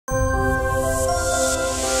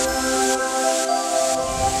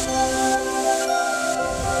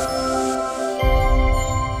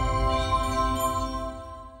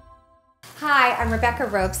Rebecca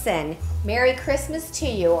Robeson. Merry Christmas to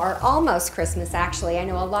you, or almost Christmas actually. I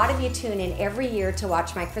know a lot of you tune in every year to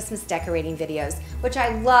watch my Christmas decorating videos, which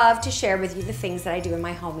I love to share with you the things that I do in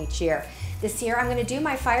my home each year. This year I'm going to do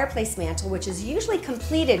my fireplace mantle, which is usually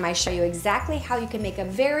completed. I show you exactly how you can make a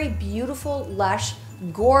very beautiful, lush,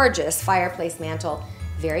 gorgeous fireplace mantle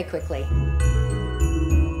very quickly.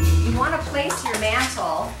 You want to place your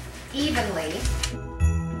mantle evenly.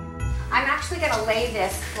 I'm actually going to lay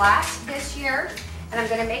this flat this year, and I'm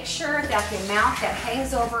going to make sure that the amount that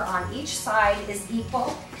hangs over on each side is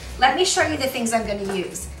equal. Let me show you the things I'm going to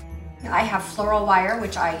use. I have floral wire,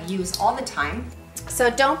 which I use all the time. So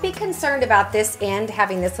don't be concerned about this end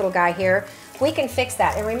having this little guy here. We can fix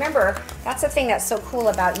that. And remember, that's the thing that's so cool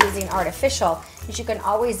about using artificial, is you can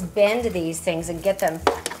always bend these things and get them,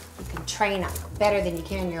 you can train them better than you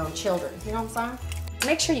can your own children. You know what I'm saying?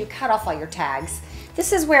 Make sure you cut off all your tags.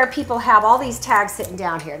 This is where people have all these tags sitting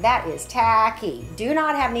down here. That is tacky. Do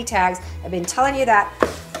not have any tags. I've been telling you that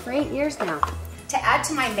for 8 years now. To add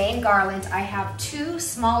to my main garland, I have 2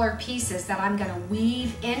 smaller pieces that I'm going to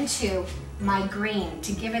weave into my green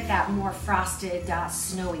to give it that more frosted,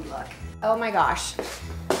 snowy look. Oh my gosh,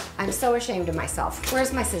 I'm so ashamed of myself.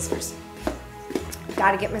 Where's my scissors?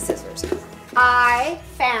 Gotta get my scissors. I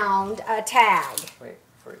found a tag. Wait,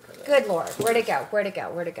 before you cut it. Good Lord, where'd it go? Where'd it go?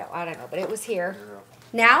 Where'd it go? I don't know, but it was here.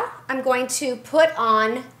 Now I'm going to put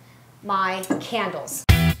on my candles.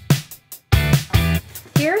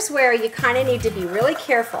 Here's where you kind of need to be really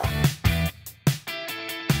careful.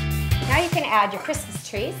 Now you can add your Christmas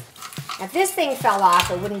trees. If this thing fell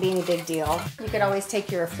off, it wouldn't be any big deal. You could always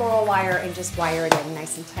take your floral wire and just wire it in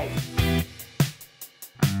nice and tight.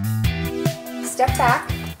 Step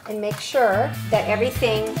back and make sure that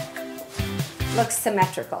everything looks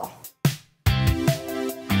symmetrical.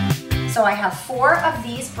 So I have 4 of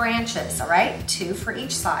these branches, all right? 2 for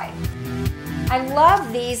each side. I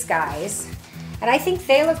love these guys, and I think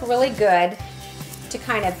they look really good to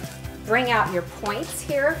kind of bring out your points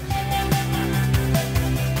here.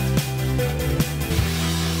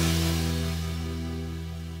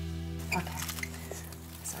 Okay,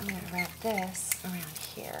 so I'm going to wrap this around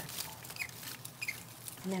here.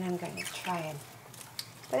 And then I'm going to try and,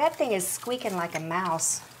 but that thing is squeaking like a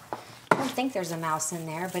mouse. I don't think there's a mouse in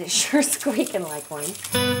there, but it's sure squeaking like one.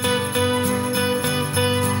 If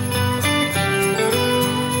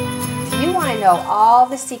you want to know all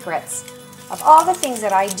the secrets of all the things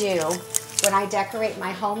that I do when I decorate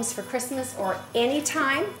my homes for Christmas or any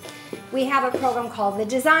time, we have a program called the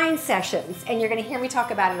Design Sessions, and you're going to hear me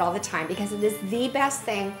talk about it all the time because it is the best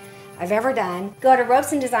thing I've ever done. Go to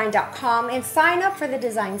RobesonDesign.com and sign up for the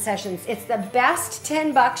Design Sessions. It's the best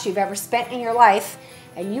 $10 you've ever spent in your life,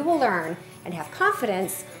 and you will learn and have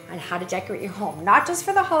confidence on how to decorate your home, not just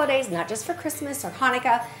for the holidays, not just for Christmas or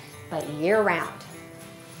Hanukkah, but year-round.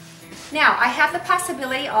 Now, I have the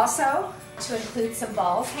possibility also to include some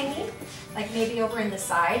balls hanging, like maybe over in the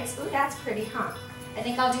sides. Ooh, that's pretty, huh? I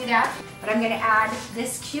think I'll do that, but I'm going to add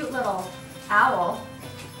this cute little owl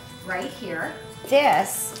right here.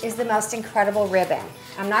 This is the most incredible ribbon.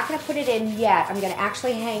 I'm not going to put it in yet. I'm going to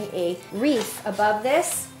actually hang a wreath above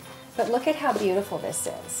this, but look at how beautiful this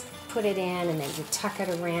is. Put it in and then you tuck it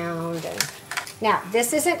around. And now,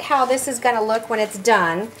 this isn't how this is going to look when it's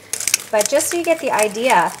done, but just so you get the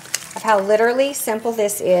idea of how literally simple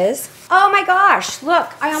this is. Oh my gosh,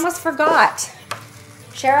 look, I almost forgot.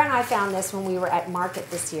 Shara and I found this when we were at market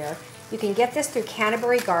this year. You can get this through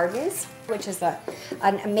Canterbury Gardens, which is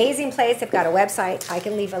an amazing place. They've got a website. I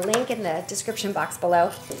can leave a link in the description box below.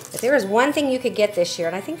 If there is one thing you could get this year,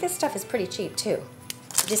 and I think this stuff is pretty cheap too.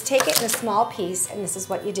 So just take it in a small piece, and this is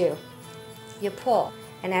what you do. You pull,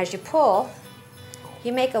 and as you pull,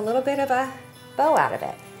 you make a little bit of a bow out of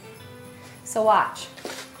it. So watch.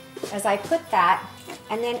 As I put that,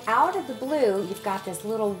 and then out of the blue, you've got this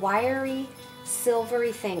little wiry,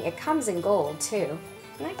 silvery thing. It comes in gold too.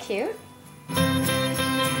 Isn't that cute?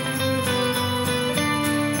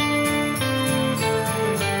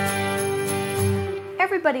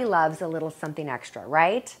 Everybody loves a little something extra,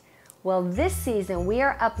 right? Well, this season we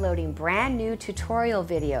are uploading brand new tutorial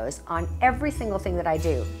videos on every single thing that I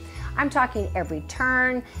do. I'm talking every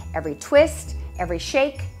turn, every twist, every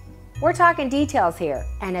shake. We're talking details here.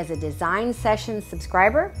 And as a Design Sessions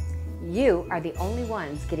subscriber, you are the only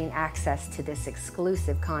ones getting access to this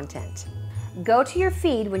exclusive content. Go to your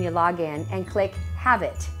feed when you log in and click Have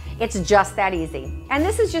It. It's just that easy. And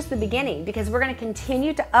this is just the beginning because we're going to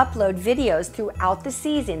continue to upload videos throughout the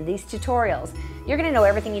season, these tutorials. You're going to know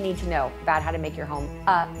everything you need to know about how to make your home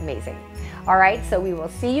amazing. All right, so we will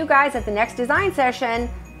see you guys at the next design session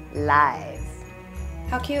live.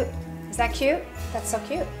 How cute? Is that cute? That's so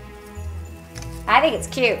cute. I think it's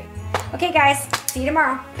cute. Okay, guys, see you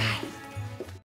tomorrow. Bye.